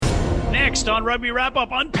Next on Rugby Wrap-Up,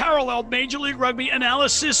 unparalleled Major League Rugby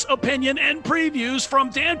analysis, opinion, and previews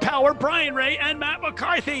from Dan Power, Brian Ray, and Matt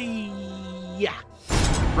McCarthy. Yeah.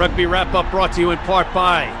 Rugby Wrap-Up brought to you in part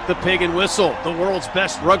by The Pig and Whistle, the world's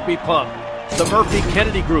best rugby pub. The Murphy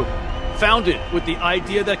Kennedy Group, founded with the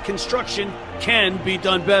idea that construction can be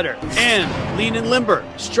done better. And Lean and Limber,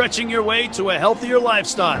 stretching your way to a healthier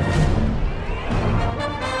lifestyle.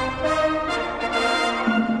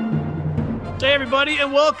 Hey, everybody,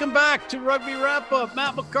 and welcome back to Rugby Wrap-Up.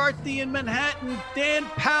 Matt McCarthy in Manhattan, Dan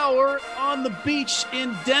Power on the beach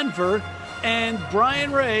in Denver, and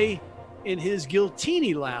Brian Ray in his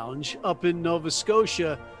Giltini Lounge up in Nova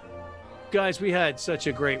Scotia. Guys, we had such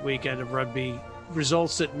a great weekend of rugby.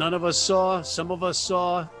 Results that none of us saw, some of us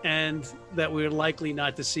saw, and that we're likely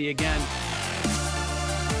not to see again.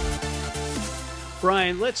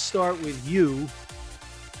 Brian, let's start with you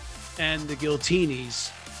and the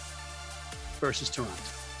Giltinis versus Toronto.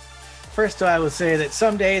 First, I will say that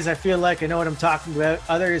some days I feel like I know what I'm talking about.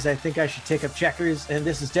 Others, I think I should take up checkers. And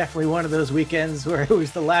this is definitely one of those weekends where it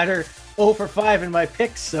was the latter 0 for 5 in my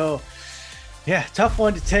picks. So, yeah, tough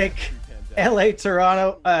one to take. LA,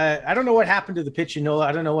 Toronto. I don't know what happened to the pitch in NOLA.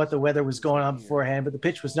 I don't know what the weather was going on beforehand, but the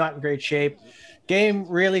pitch was not in great shape. Game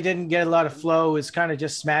really didn't get a lot of flow. It was kind of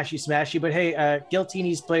just smashy. But hey,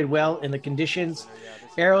 Giltinis played well in the conditions.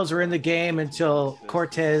 Arrows were in the game until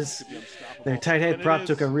Cortez, their tight head prop,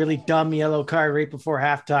 took a really dumb yellow card right before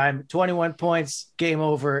halftime. 21 points, game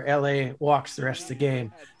over. LA walks the rest of the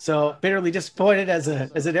game. So bitterly disappointed as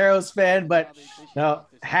an Arrows fan, but no,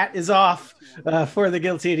 hat is off for the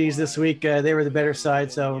Giltinis this week. They were the better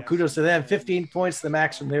side, so kudos to them. 15 points, the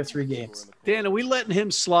max from their 3 games. Dan, are we letting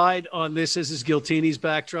him slide on this as his Giltini's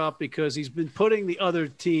backdrop? Because he's been putting the other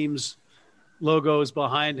team's logos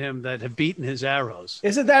behind him that have beaten his Arrows.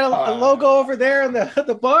 Isn't that a logo over there in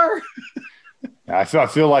the bar? I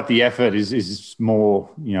feel like the effort is more,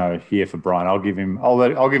 here for Brian. I'll give him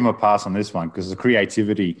a pass on this one because the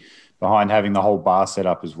creativity behind having the whole bar set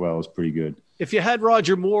up as well is pretty good. If you had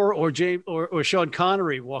Roger Moore or James or Sean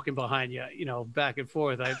Connery walking behind you, back and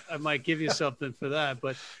forth, I might give you something for that.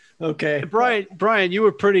 But okay, Brian, you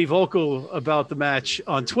were pretty vocal about the match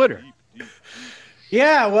on Twitter.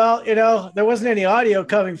 Yeah, well, there wasn't any audio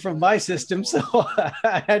coming from my system, so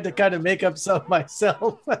I had to kind of make up some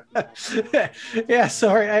myself. Yeah,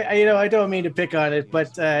 sorry. I don't mean to pick on it,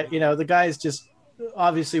 but, the guys just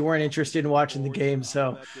obviously weren't interested in watching the game.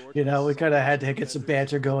 So, we kind of had to get some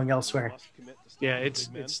banter going elsewhere. Yeah,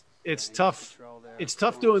 it's tough. It's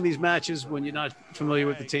tough doing these matches when you're not familiar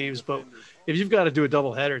with the teams, but if you've got to do a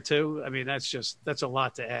doubleheader too, I mean, that's a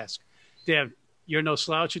lot to ask. Dan, you're no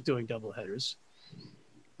slouch at doing doubleheaders.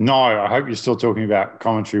 No, I hope you're still talking about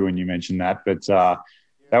commentary when you mention that, but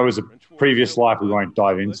that was a previous life we won't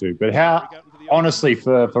dive into. But honestly,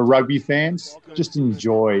 for rugby fans, just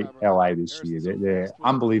enjoy LA this year. They're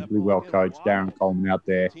unbelievably well coached. Darren Coleman out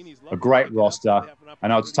there, a great roster. I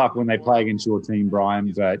know it's tough when they play against your team,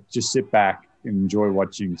 Brian, but just sit back and enjoy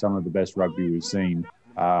watching some of the best rugby we've seen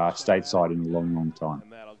stateside in a long, long time.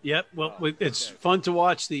 Yep. Well, it's fun to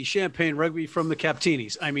watch the champagne rugby from the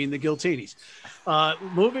Captinis. I mean, the Giltinis.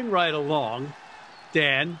 Moving right along,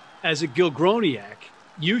 Dan, as a Gilgroniac,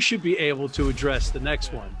 you should be able to address the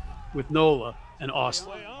next one with NOLA and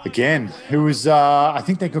Austin. Again, it was, I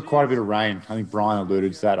think they got quite a bit of rain. I think Brian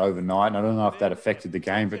alluded to that overnight, and I don't know if that affected the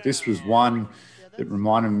game, but this was one that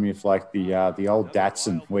reminded me of like the old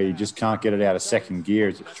Datsun, where you just can't get it out of second gear.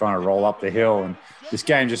 It's trying to roll up the hill, and this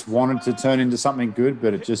game just wanted to turn into something good,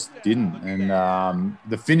 but it just didn't. And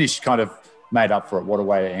the finish kind of made up for it. What a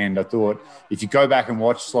way to end. I thought if you go back and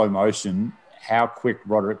watch slow motion, how quick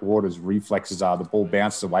Roderick Waters' reflexes are. The ball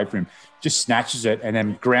bounces away from him, just snatches it and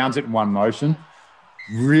then grounds it in one motion.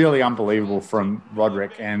 Really unbelievable from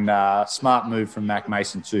Roderick, and smart move from Mac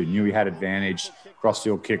Mason too. Knew he had advantage.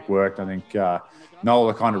 Cross-field kick worked. I think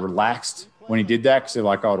Nola kind of relaxed when he did that because they're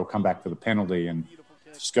like, it'll come back for the penalty. And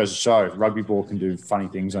it just goes to show rugby ball can do funny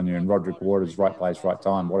things on you. And Roderick Waters, right place, right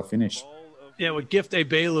time. What a finish. Yeah, what Gift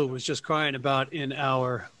Bailu was just crying about in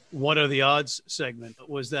our What Are the Odds segment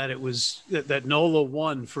was that it was that Nola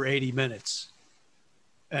won for 80 minutes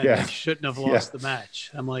and he shouldn't have lost the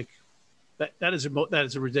match. I'm like, that is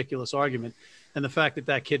a ridiculous argument. And the fact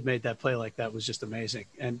that kid made that play like that was just amazing.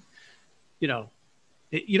 And,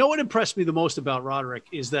 what impressed me the most about Roderick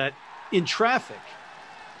is that in traffic,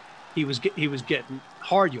 he was getting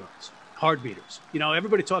hard yards. Hard beaters.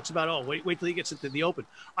 Everybody talks about, wait till he gets into the open.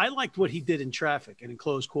 I liked what he did in traffic and in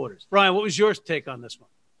close quarters. Brian, what was your take on this one?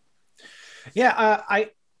 Yeah,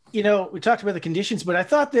 You know, we talked about the conditions, but I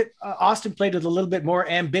thought that Austin played with a little bit more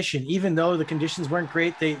ambition, even though the conditions weren't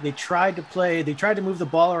great. They tried to move the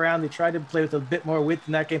ball around. They tried to play with a bit more width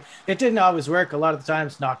in that game. It didn't always work. A lot of the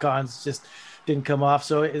times knock-ons just didn't come off.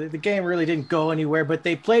 So the game really didn't go anywhere, but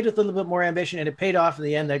they played with a little bit more ambition, and it paid off in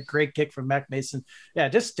the end. That great kick from Mac Mason. Yeah,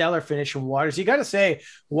 just stellar finish from Waters. You got to say,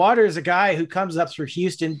 Waters, a guy who comes up through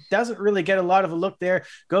Houston, doesn't really get a lot of a look there,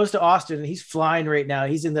 goes to Austin, and he's flying right now.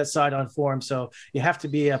 He's in that side on form. So you have to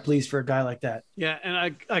be pleased for a guy like that. Yeah,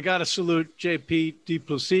 and I got to salute JP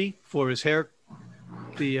Duplessis for his hair.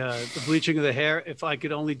 The bleaching of the hair. If I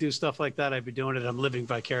could only do stuff like that, I'd be doing it. I'm living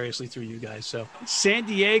vicariously through you guys. So San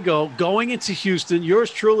Diego going into Houston,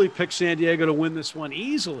 yours truly picked San Diego to win this one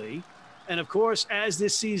easily. And of course, as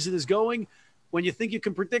this season is going, when you think you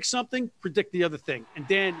can predict something, predict the other thing. And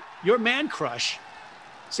Dan, your man crush,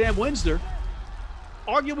 Sam Winsner,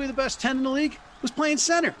 arguably the best 10 in the league, was playing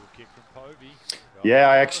center.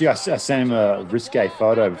 Yeah, I sent him a risque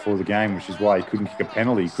photo before the game, which is why he couldn't kick a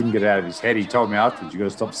penalty. He couldn't get it out of his head. He told me afterwards, "You got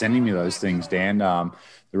to stop sending me those things, Dan." The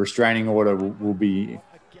restraining order will be,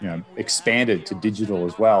 expanded to digital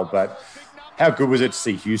as well. But how good was it to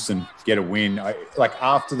see Houston get a win?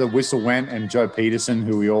 After the whistle went and Joe Peterson,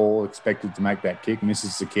 who we all expected to make that kick,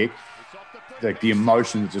 misses the kick. The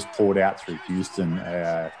emotion that just poured out through Houston,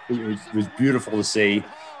 it was beautiful to see.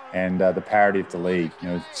 And the parity of the league.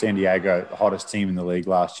 San Diego, the hottest team in the league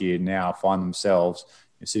last year, now find themselves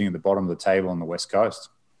sitting at the bottom of the table on the West Coast.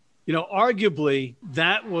 Arguably,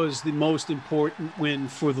 that was the most important win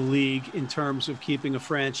for the league in terms of keeping a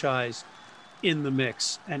franchise in the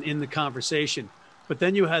mix and in the conversation. But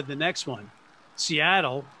then you had the next one,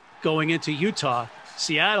 Seattle going into Utah.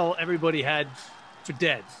 Seattle, everybody had for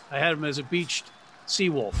dead. I had them as a beached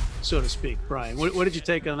seawolf, so to speak. Brian, what did you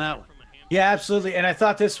take on that one? Yeah, absolutely. And I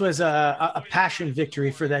thought this was a passion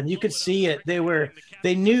victory for them. You could see it.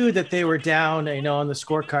 They knew that they were down, on the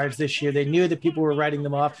scorecards this year. They knew that people were writing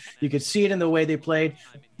them off. You could see it in the way they played.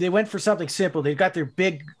 They went for something simple. They got their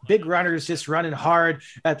big runners just running hard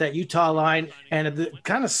at that Utah line, and the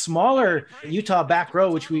kind of smaller Utah back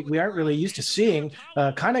row, which we aren't really used to seeing,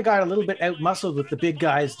 kind of got a little bit out-muscled with the big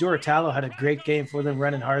guys. Duratalo had a great game for them,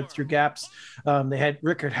 running hard through gaps. They had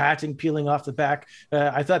Rickard Hatting peeling off the back.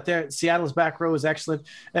 I thought Seattle's back row was excellent,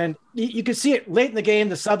 and you could see it late in the game.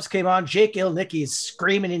 The subs came on. Jake Ilnicki's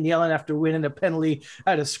screaming and yelling after winning a penalty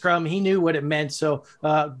at a scrum. He knew what it meant. So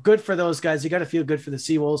good for those guys. You got to feel good for the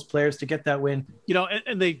Seawolves players to get that win.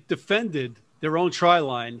 And they defended their own try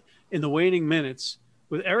line in the waning minutes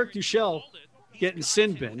with Eric Duchel getting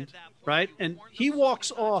sin binned, right? And he walks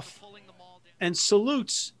off and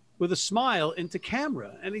salutes with a smile into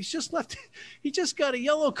camera. And he just got a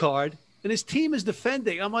yellow card and his team is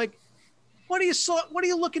defending. I'm like, what are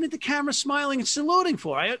you looking at the camera smiling and saluting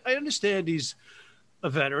for? I understand he's a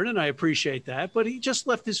veteran and I appreciate that, but he just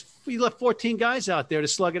left 14 guys out there to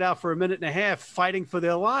slug it out for a minute and a half, fighting for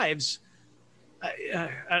their lives. I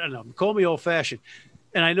don't know. Call me old fashioned.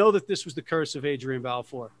 And I know that this was the curse of Adrian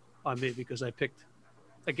Balfour on me because I picked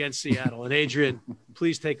against Seattle. And Adrian,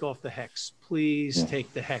 please take off the hex. Please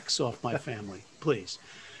take the hex off my family. Please.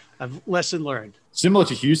 I've lesson learned. Similar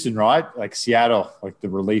to Houston, right? Like Seattle, like the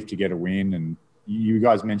relief to get a win. And you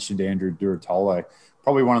guys mentioned Andrew Duratolo,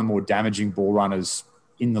 probably one of the more damaging ball runners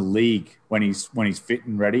in the league when he's fit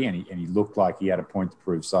and ready, and he looked like he had a point to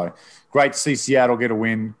prove. So great to see Seattle get a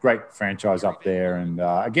win. Great franchise up there, and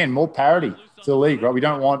again, more parity to the league, right? We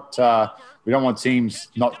don't want teams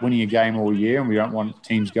not winning a game all year, and we don't want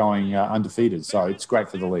teams going undefeated. So it's great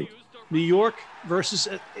for the league. New York versus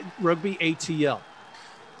Rugby ATL.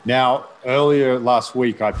 Now, earlier last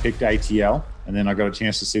week, I picked ATL, and then I got a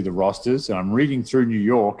chance to see the rosters, and I'm reading through New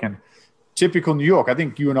York, and typical New York. I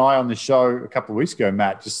think you and I on the show a couple of weeks ago,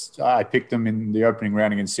 Matt, I picked them in the opening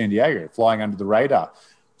round against San Diego, flying under the radar.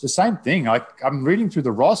 It's the same thing. I'm reading through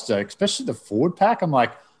the roster, especially the forward pack. I'm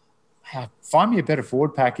like, find me a better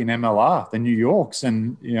forward pack in MLR than New York's.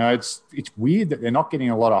 And, it's weird that they're not getting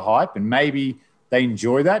a lot of hype, and maybe they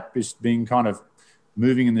enjoy that, just being kind of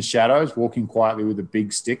moving in the shadows, walking quietly with a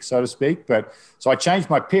big stick, so to speak. But so I changed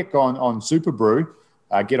my pick on Super Brew.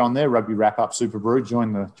 Get on there, Rugby Wrap Up Super Brew.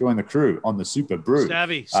 Join the crew on the Super Brew.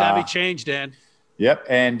 Savvy change, Dan. Yep,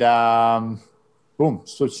 and boom,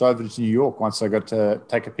 switched over to New York once I got to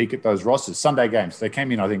take a peek at those rosters. Sunday games. They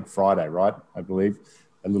came in, I think, Friday, right? I believe.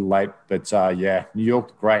 A little late, but New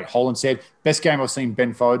York, great. Holland said, best game I've seen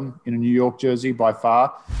Ben Foden in a New York jersey by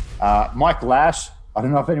far. Mike Lash, I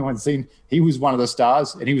don't know if anyone's seen, he was one of the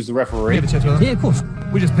stars and he was the referee. Yeah, of course.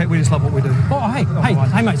 We just love what we do. Oh,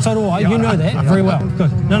 hey, mate, so do I. You know that very well.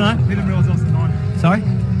 Good. No. He didn't realise I was the 9. Sorry? He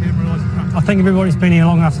didn't realise the 9. I think everybody's been here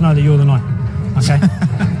long enough to know that you're the 9. Okay.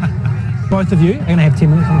 Both of you are going to have 10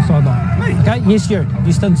 minutes on the sideline. Okay? Yes, Jared.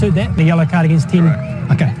 You still suit that? The yellow card against 10.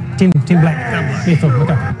 Okay. 10 black. Yeah, Phil.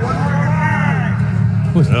 Okay.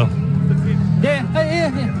 Well. Yeah.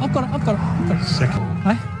 I've got it. Second.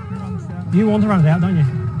 Hey? You want to run it out, don't you?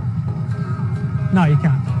 No, you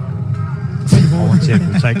can't. One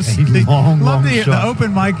second. Take a long Love the shot.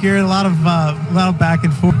 open mic here. A lot of back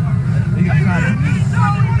and forth.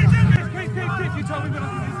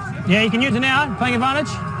 Yeah, you can use it now. Playing advantage.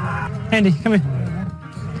 Andy, come here.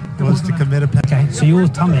 Wants to commit a penalty. Okay, so your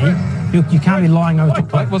tummy, you can't be lying over the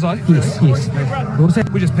plate. Was I? Yes. What was that?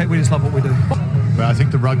 We just love what we do. But I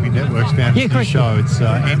think the Rugby Network's found a new show. It's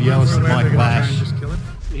Andy Ellis and Mike Lash.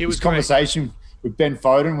 He was This conversation with Ben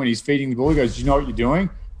Foden when he's feeding the ball, he goes, "Do you know what you're doing?"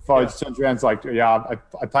 Foden turns around and's like, "Yeah,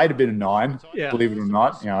 I played a bit of 9, believe it or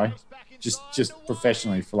not, just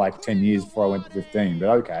professionally for like 10 years before I went to 15, but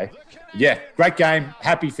okay." Yeah, great game.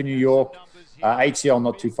 Happy for New York. ATL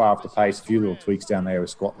not too far off the pace. A few little tweaks down there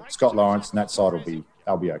with Scott Lawrence, and that side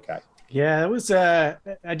they'll be okay. Yeah, it was. I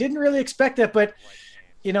didn't really expect that, but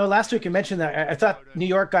last week you mentioned that I thought New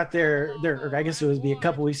York got their I guess it was a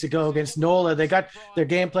couple weeks ago against NOLA. They got their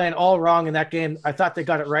game plan all wrong in that game. I thought they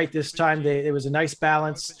got it right this time. It was a nice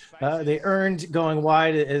balance. They earned going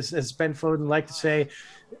wide, as Ben Foden liked to say.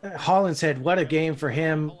 Holland said, "What a game for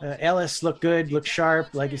him." Ellis looked good, looked sharp.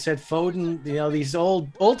 Like you said, Foden, these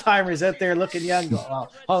old timers out there looking young.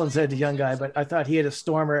 Well, Holland said the young guy, but I thought he had a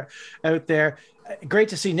stormer out there. Great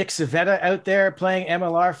to see Nick Civetta out there playing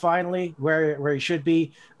MLR finally, where he should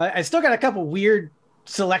be. I still got a couple weird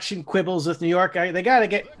selection quibbles with New York. They got to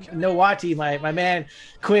get Nowati, my man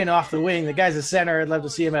Quinn, off the wing. The guy's a center. I'd love to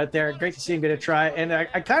see him out there. Great to see him get a try. And I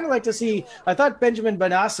kind of like to see, I thought Benjamin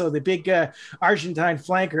Bonasso, the big Argentine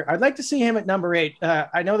flanker, I'd like to see him at number 8.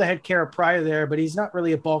 I know they had Cara Pryor there, but he's not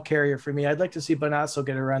really a ball carrier for me. I'd like to see Bonasso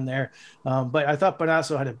get a run there. But I thought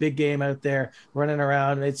Bonasso had a big game out there running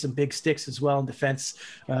around, made some big sticks as well in defense.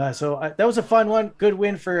 So that was a fun one. Good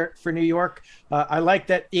win for New York. I like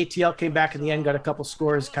that ATL came back in the end, got a couple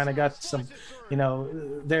scores, kind of got some,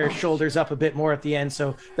 their shoulders up a bit more at the end.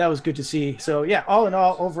 So that was good to see. So yeah, all in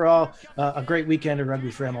all, overall, a great weekend of rugby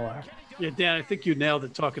for MLR. Yeah, Dan, I think you nailed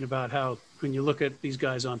it talking about how when you look at these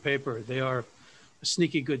guys on paper, they are a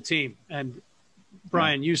sneaky good team. And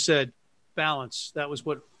Brian, you said balance. That was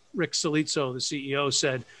what Rick Solizzo, the CEO,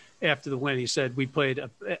 said after the win. He said, we played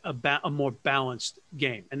a more balanced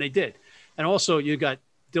game, and they did. And also you got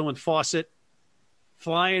Dylan Fawcett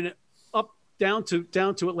flying up down to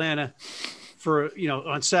Atlanta for,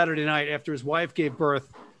 on Saturday night after his wife gave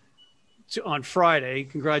birth on Friday.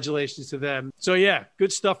 Congratulations to them. So yeah,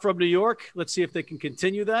 good stuff from New York. Let's see if they can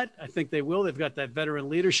continue that. I think they will. They've got that veteran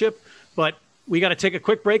leadership, but we got to take a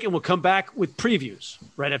quick break and we'll come back with previews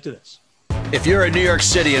right after this. If you're in New York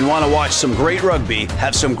City and want to watch some great rugby,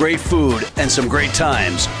 have some great food, and some great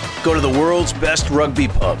times, go to the world's best rugby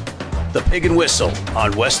pub, the Pig and Whistle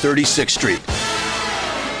on West 36th Street.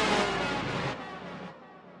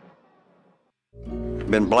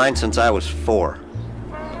 Been blind since I was 4.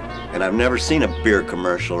 And I've never seen a beer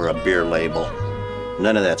commercial or a beer label.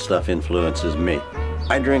 None of that stuff influences me.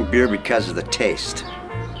 I drink beer because of the taste.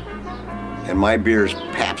 And my beer's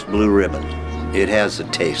Pabst Blue Ribbon. It has the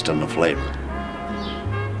taste and the flavor.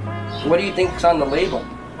 What do you think's on the label?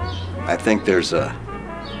 I think there's a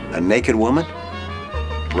naked woman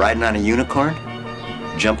riding on a unicorn,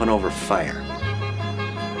 jumping over fire.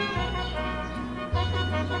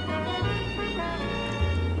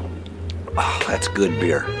 Oh, that's good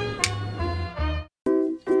beer.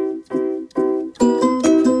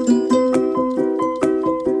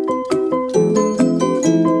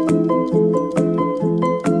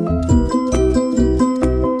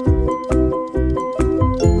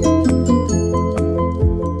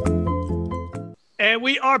 And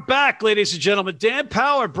we are back, ladies and gentlemen. Dan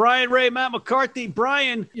Power, Brian Ray, Matt McCarthy.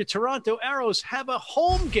 Brian, your Toronto Arrows have a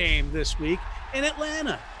home game this week in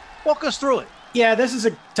Atlanta. Walk us through it. Yeah, this is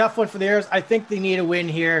a tough one for the Arrows. I think they need a win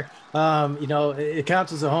here. It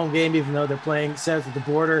counts as a home game, even though they're playing south of the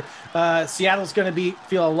border. Seattle's going to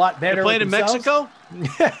feel a lot better. They're playing in Mexico?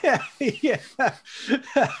 Yeah.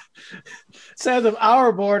 South of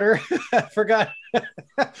our border. I forgot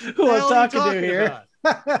who I'm talking to here.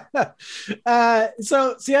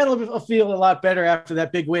 So Seattle will feel a lot better after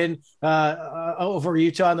that big win over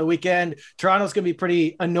Utah on the weekend. Toronto's going to be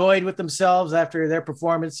pretty annoyed with themselves after their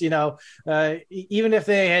performance. Even if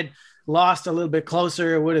they had lost a little bit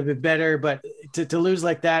closer, it would have been better. But to lose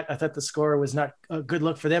like that, I thought the score was not a good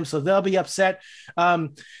look for them. So they'll be upset.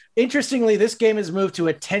 Interestingly, this game has moved to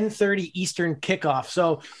a 10:30 Eastern kickoff.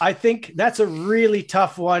 So I think that's a really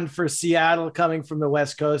tough one for Seattle coming from the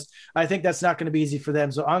West Coast. I think that's not going to be easy for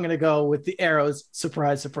them. So I'm going to go with the Arrows.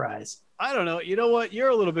 Surprise, surprise. I don't know. You know what? You're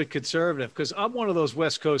a little bit conservative because I'm one of those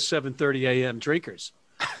West Coast 7:30 a.m. drinkers.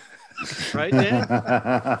 Right, Dan?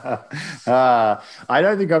 I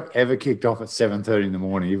don't think I've ever kicked off at 7:30 in the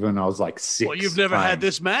morning, even when I was like 6. Well, you've never had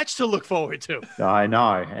this match to look forward to. I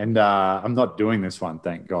know. And I'm not doing this one,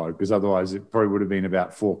 thank God, because otherwise it probably would have been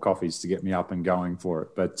about 4 coffees to get me up and going for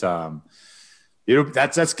it. But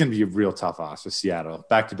that's going to be a real tough ask for Seattle.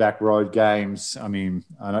 Back-to-back road games. I mean,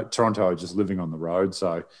 I know Toronto are just living on the road,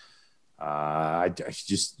 so you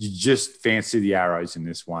just fancy the Arrows in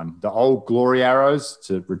this one. The old glory Arrows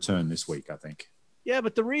to return this week, I think. Yeah,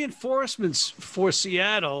 but the reinforcements for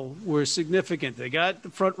Seattle were significant. They got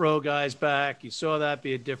the front row guys back. You saw that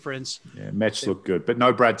be a difference. Yeah, Metch looked good, but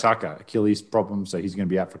no Brad Tucker. Achilles problem, so he's going to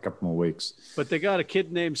be out for a couple more weeks. But they got a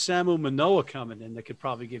kid named Samu Manoa coming in that could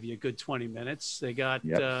probably give you a good 20 minutes. They got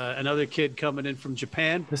another kid coming in from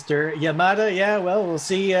Japan. Mr. Yamada, yeah, well, we'll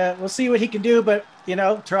see what he can do. But,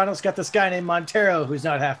 Toronto's got this guy named Montero who's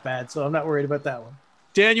not half bad, so I'm not worried about that one.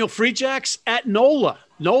 Daniel Freejacks at NOLA.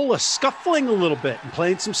 NOLA scuffling a little bit and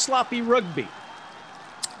playing some sloppy rugby.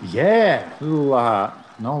 Yeah, little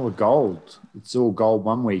NOLA gold. It's all gold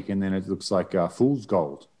one week, and then it looks like fool's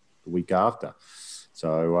gold the week after.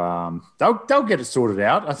 So they'll get it sorted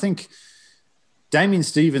out. I think Damien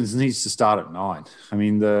Stevens needs to start at 9. I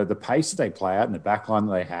mean, the pace that they play out and the back line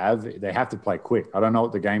that they have to play quick. I don't know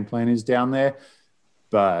what the game plan is down there,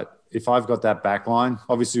 but if I've got that back line,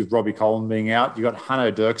 obviously with Robbie Colin being out, you got Hanno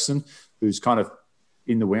Dirksen, who's kind of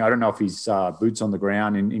in the wing. I don't know if he's boots on the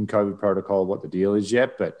ground in COVID protocol, what the deal is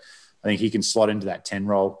yet, but I think he can slot into that 10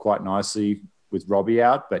 role quite nicely with Robbie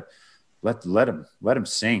out. But let him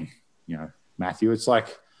sing. Matthew, it's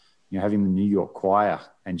like having the New York choir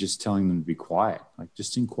and just telling them to be quiet, like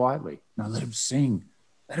just sing quietly. No, let him sing.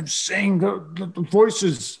 Let him sing. The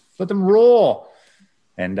voices. Let them roar.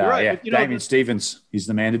 And Damien Stevens, he's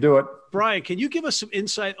the man to do it. Brian, can you give us some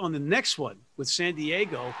insight on the next one with San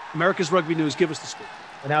Diego? America's Rugby News, give us the scoop.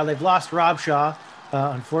 Now they've lost Rob Shaw.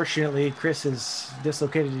 Unfortunately, Chris has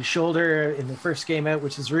dislocated his shoulder in the first game out,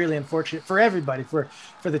 which is really unfortunate for everybody, for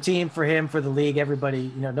the team, for him, for the league,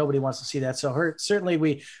 everybody. Nobody wants to see that. So certainly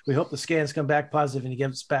we hope the scans come back positive and he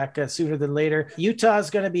gets back sooner than later. Utah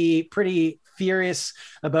is going to be pretty furious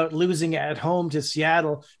about losing at home to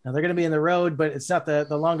Seattle. Now they're going to be in the road, but it's not the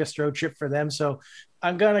longest road trip for them. So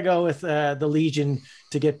I'm going to go with the Legion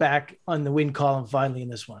to get back on the win column finally in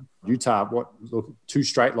this one. Utah, 2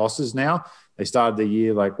 straight losses now. They started the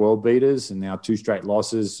year like world beaters and now 2 straight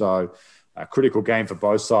losses. So a critical game for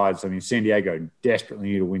both sides. I mean, San Diego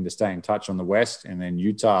desperately need to win to stay in touch on the West. And then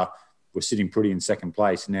Utah were sitting pretty in second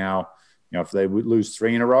place. Now, if they would lose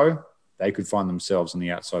 3 in a row, they could find themselves on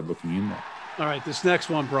the outside looking in there. All right, this next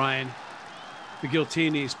one, Brian, the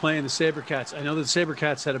Giltinis playing the SaberCats. I know that the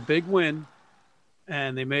SaberCats had a big win,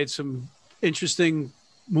 and they made some interesting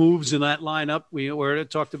moves in that lineup. We already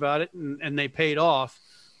talked about it, and they paid off.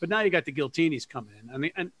 But now you got the Giltinis coming in. I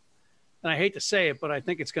mean, and I hate to say it, but I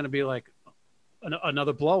think it's going to be like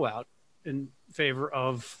another blowout in favor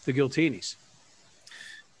of the Giltinis.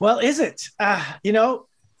 Well, is it?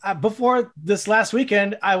 Before this last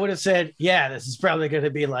weekend, I would have said, yeah, this is probably going to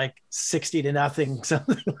be like 60-0,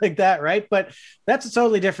 something like that, right? But that's a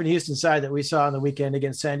totally different Houston side that we saw on the weekend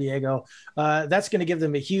against San Diego. That's going to give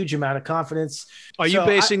them a huge amount of confidence. Are you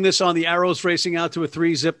basing this on the Arrows racing out to a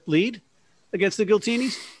 3-zip lead against the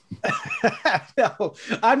Giltinis? No,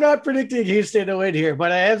 I'm not predicting Houston to win here,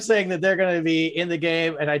 but I am saying that they're going to be in the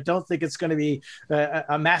game, and I don't think it's going to be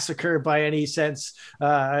a massacre by any sense.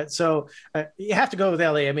 So you have to go with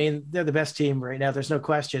LA. I mean, they're the best team right now. There's no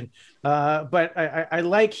question. But I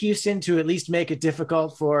like Houston to at least make it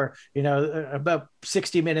difficult for, about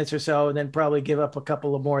 60 minutes or so, and then probably give up a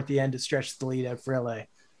couple of more at the end to stretch the lead out for LA.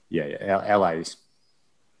 Yeah. LA's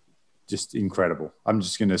just incredible. I'm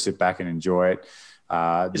just going to sit back and enjoy it.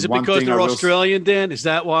 Is it because they're Australian, Dan? Is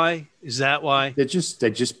that why? They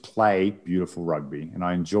just play beautiful rugby, and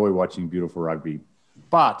I enjoy watching beautiful rugby.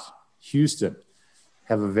 But Houston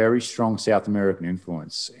have a very strong South American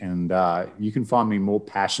influence, and you can find me more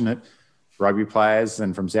passionate rugby players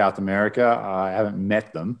than from South America. I haven't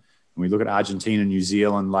met them. When we look at Argentina, New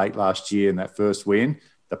Zealand late last year in that first win,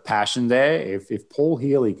 the passion there, if Paul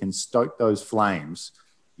Healy can stoke those flames,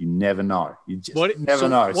 you never know. You just never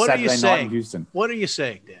know. What Saturday are you saying? Night in Houston. What are you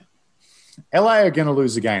saying, Dan? LA are going to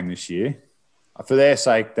lose a game this year. for their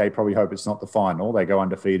sake, they probably hope it's not the final. They go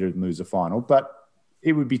undefeated and lose the final. But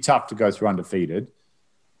it would be tough to go through undefeated.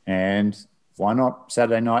 And why not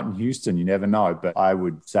Saturday night in Houston? You never know. But I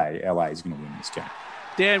would say LA is going to win this game.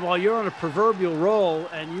 Dan, while you're on a proverbial roll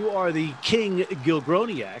and you are the king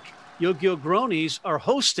Gilgroniak, your Gilgronis are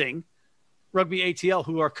hosting Rugby ATL,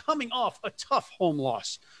 who are coming off a tough home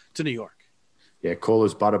loss to New York. Yeah, call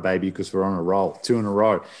us butter, baby, because we're on a roll, 2 in a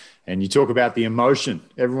row. And you talk about the emotion.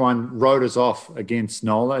 Everyone wrote us off against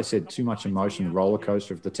NOLA. They said too much emotion, the roller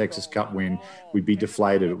coaster of the Texas Cup win. We'd be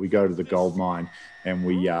deflated. We go to the gold mine and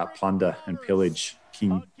we plunder and pillage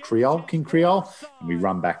King Creole, and we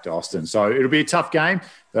run back to Austin. So it'll be a tough game,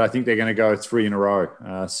 but I think they're going to go 3 in a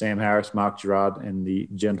row. Sam Harris, Mark Gerard, and the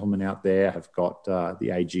gentlemen out there have got the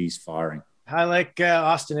AGs firing. I like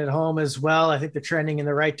Austin at home as well. I think they're trending in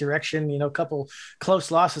the right direction. You know, a couple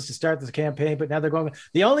close losses to start this campaign, but now they're going.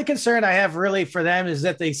 The only concern I have really for them is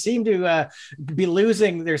that they seem to be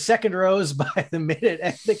losing their second rows by the minute.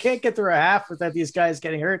 And they can't get through a half without these guys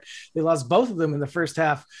getting hurt. They lost both of them in the first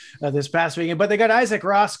half this past weekend, but they got Isaac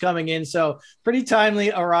Ross coming in. So pretty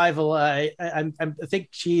timely arrival. I think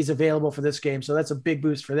she's available for this game. So that's a big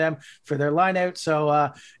boost for them, for their line out.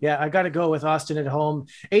 So yeah, I got to go with Austin at home.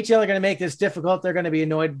 ATL are going to make this difficult. They're going to be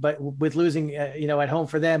annoyed, but with losing, at home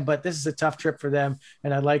for them. But this is a tough trip for them,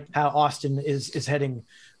 and I like how Austin is heading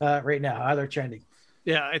right now. How they're trending.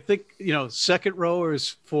 Yeah, I think second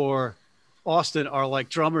rowers for Austin are like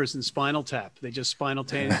drummers in Spinal Tap. They just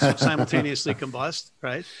simultaneously combust,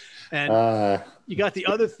 right? And you got the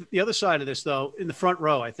other side of this though. In the front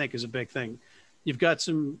row, I think is a big thing. You've got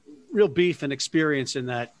some real beef and experience in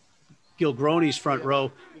that Gilgroni's front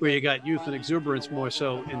row, where you got youth and exuberance more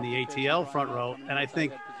so in the ATL front row. And I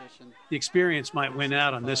think the experience might win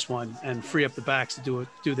out on this one and free up the backs to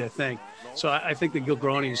do their thing. So I think the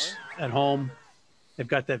Gilgroni's at home, they've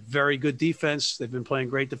got that very good defense. They've been playing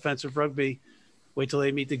great defensive rugby. Wait till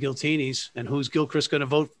they meet the Giltinis, and who's Gilchrist going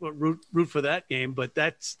to root for that game? But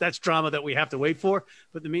that's drama that we have to wait for.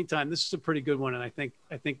 But in the meantime, this is a pretty good one, and I think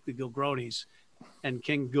the Gilgroni's and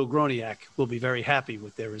King Gilgroniak will be very happy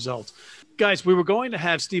with their results. Guys, we were going to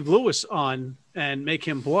have Steve Lewis on and make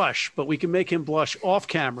him blush, but we can make him blush off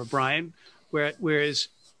camera, Brian, whereas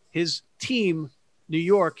his team, New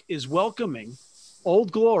York, is welcoming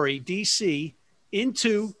Old Glory, DC,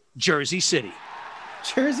 into Jersey City.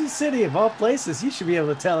 Jersey City, of all places. You should be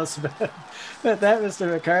able to tell us about that, Mr.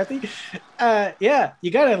 McCarthy. Yeah, you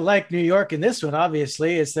got to like New York in this one,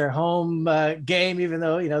 obviously. It's their home game, even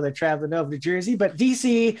though, they're traveling over to Jersey. But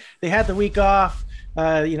DC, they had the week off.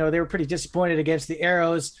 They were pretty disappointed against the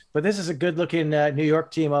Arrows. But this is a good-looking New York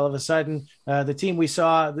team all of a sudden. The team we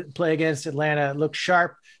saw play against Atlanta looked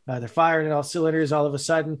sharp. They're firing at all cylinders all of a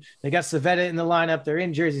sudden. They got Savetta in the lineup. They're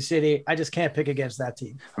in Jersey City. I just can't pick against that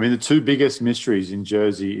team. I mean, the two biggest mysteries in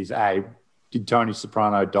Jersey is A, did Tony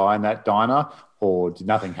Soprano die in that diner, or did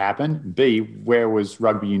nothing happen? B, where was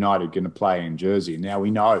Rugby United going to play in Jersey? Now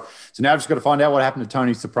we know. So now I've just got to find out what happened to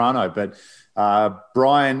Tony Soprano. But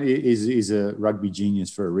Brian is a rugby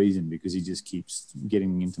genius for a reason, because he just keeps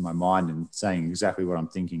getting into my mind and saying exactly what I'm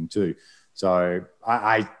thinking too. So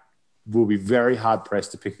I will be very hard-pressed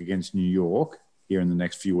to pick against New York here in the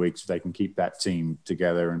next few weeks if they can keep that team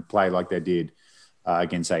together and play like they did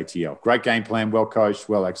against ATL. Great game plan, well coached,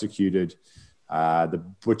 well executed. The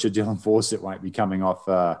butcher Dylan Fawcett won't be coming off.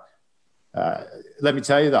 Let me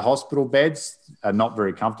tell you, the hospital beds are not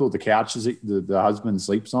very comfortable. The couches the husband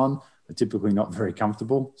sleeps on are typically not very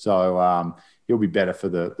comfortable. So he'll be better for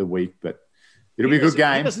the week, but it'll be a good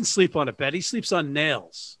game. He doesn't sleep on a bed. He sleeps on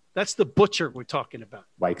nails. That's the butcher we're talking about.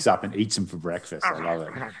 Wakes up and eats them for breakfast. I love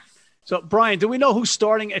it. So, Brian, do we know who's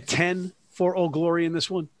starting at 10 for Old Glory in this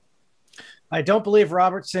one? I don't believe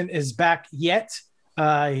Robertson is back yet.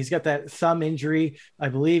 He's got that thumb injury. I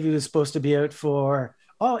believe he was supposed to be out for,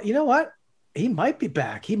 you know what? He might be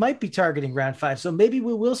back. He might be targeting round 5. So maybe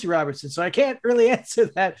we will see Robertson. So I can't really answer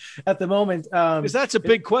that at the moment. Because that's a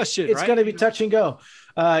big question, It's going to be touch and go.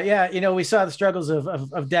 We saw the struggles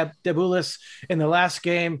of Deboulis in the last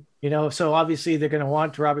game, so obviously they're going to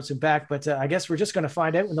want Robertson back. But I guess we're just going to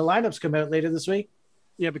find out when the lineups come out later this week.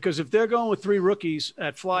 Yeah, because if they're going with 3 rookies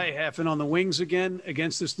at fly half and on the wings again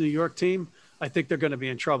against this New York team, I think they're going to be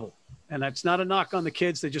in trouble. And that's not a knock on the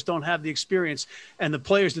kids. They just don't have the experience. And the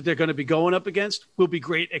players that they're going to be going up against will be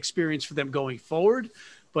great experience for them going forward.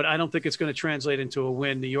 But I don't think it's going to translate into a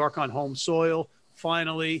win. New York on home soil,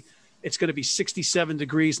 finally. It's going to be 67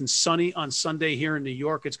 degrees and sunny on Sunday here in New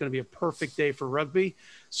York. It's going to be a perfect day for rugby.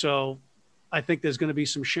 So I think there's going to be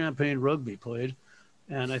some champagne rugby played.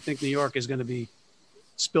 And I think New York is going to be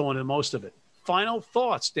spilling the most of it. Final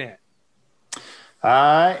thoughts, Dan?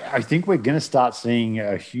 I think we're going to start seeing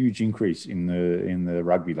a huge increase in the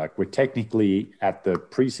rugby. Like, we're technically at the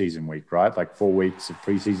preseason week, right? Like 4 weeks of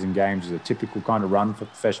preseason games is a typical kind of run for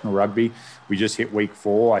professional rugby. We just hit week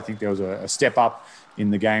 4. I think there was a step up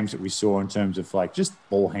in the games that we saw in terms of like just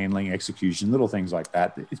ball handling, execution, little things like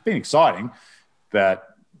that. It's been exciting,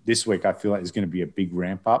 but this week I feel like there's going to be a big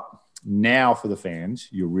ramp up. Now for the fans,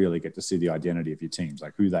 you'll really get to see the identity of your teams,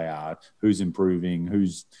 like who they are, who's improving,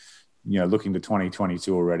 who's looking to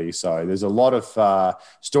 2022 already. So there's a lot of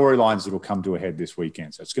storylines that will come to a head this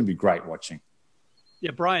weekend. So it's going to be great watching.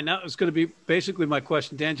 Yeah, Brian, that was going to be basically my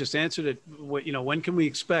question. Dan just answered it. When can we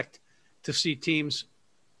expect to see teams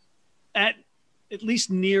at least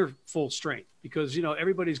near full strength? Because,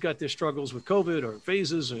 everybody's got their struggles with COVID or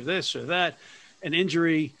phases or this or that, an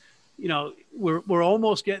injury. We're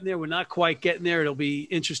almost getting there. We're not quite getting there. It'll be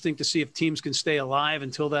interesting to see if teams can stay alive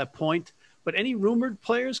until that point. But any rumored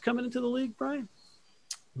players coming into the league, Brian?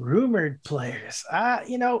 Rumored players.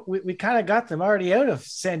 We kind of got them already out of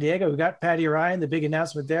San Diego. We got Paddy Ryan, the big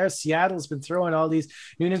announcement there. Seattle's been throwing all these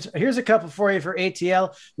units. Here's a couple for you for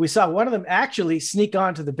ATL. We saw one of them actually sneak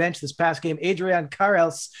onto the bench this past game. Adrian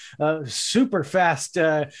Karels, super fast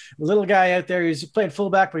little guy out there. He's playing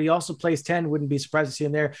fullback, but he also plays 10. Wouldn't be surprised to see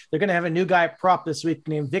him there. They're going to have a new guy prop this week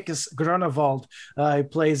named Vikas Gronewald. He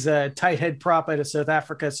plays tight head prop out of South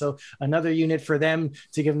Africa. So another unit for them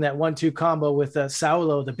to give him that 1-2 combo with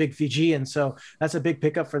Saulo, the big Fijian. So that's a big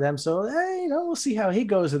pickup for them. So, we'll see how he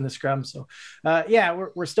goes in the scrum. So,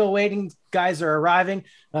 we're still waiting. Guys are arriving.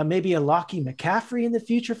 Maybe a Lockie McCaffrey in the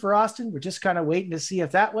future for Austin. We're just kind of waiting to see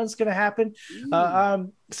if that one's going to happen.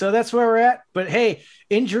 So that's where we're at. But, hey,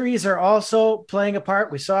 injuries are also playing a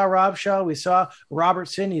part. We saw Rob Shaw. We saw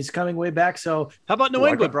Robertson. He's coming way back. So how about New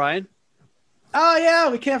England, Brian? Oh, yeah,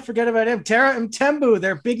 we can't forget about him. Tara Mtembu,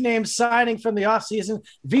 their big name signing from the offseason.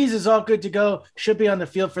 Visa's all good to go. Should be on the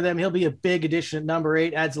field for them. He'll be a big addition at number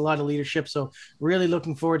 8, adds a lot of leadership. So really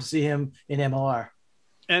looking forward to see him in MLR.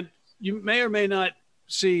 And you may or may not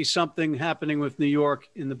see something happening with New York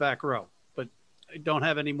in the back row, but I don't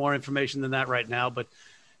have any more information than that right now. But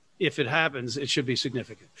if it happens, it should be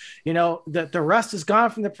significant. The rust is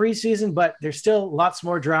gone from the preseason, but there's still lots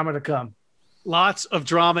more drama to come. Lots of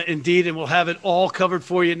drama indeed, and we'll have it all covered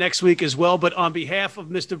for you next week as well. But on behalf of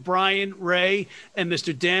Mr. Brian Ray and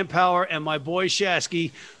Mr. Dan Power and my boy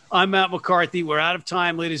Shasky, I'm Matt McCarthy. We're out of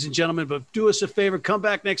time, ladies and gentlemen, but do us a favor, come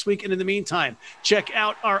back next week. And in the meantime, check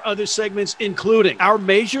out our other segments, including our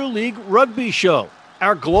Major League Rugby show,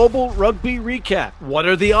 our Global Rugby Recap, What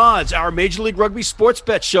Are the Odds?, our Major League Rugby Sports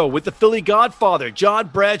Bet show with the Philly Godfather, John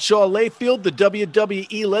Bradshaw Layfield, the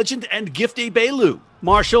WWE legend, and Gifty Bailu,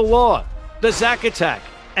 martial law, the Zack Attack,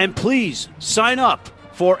 and please sign up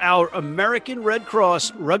for our American Red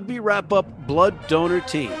Cross Rugby Wrap-Up Blood Donor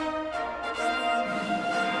Team.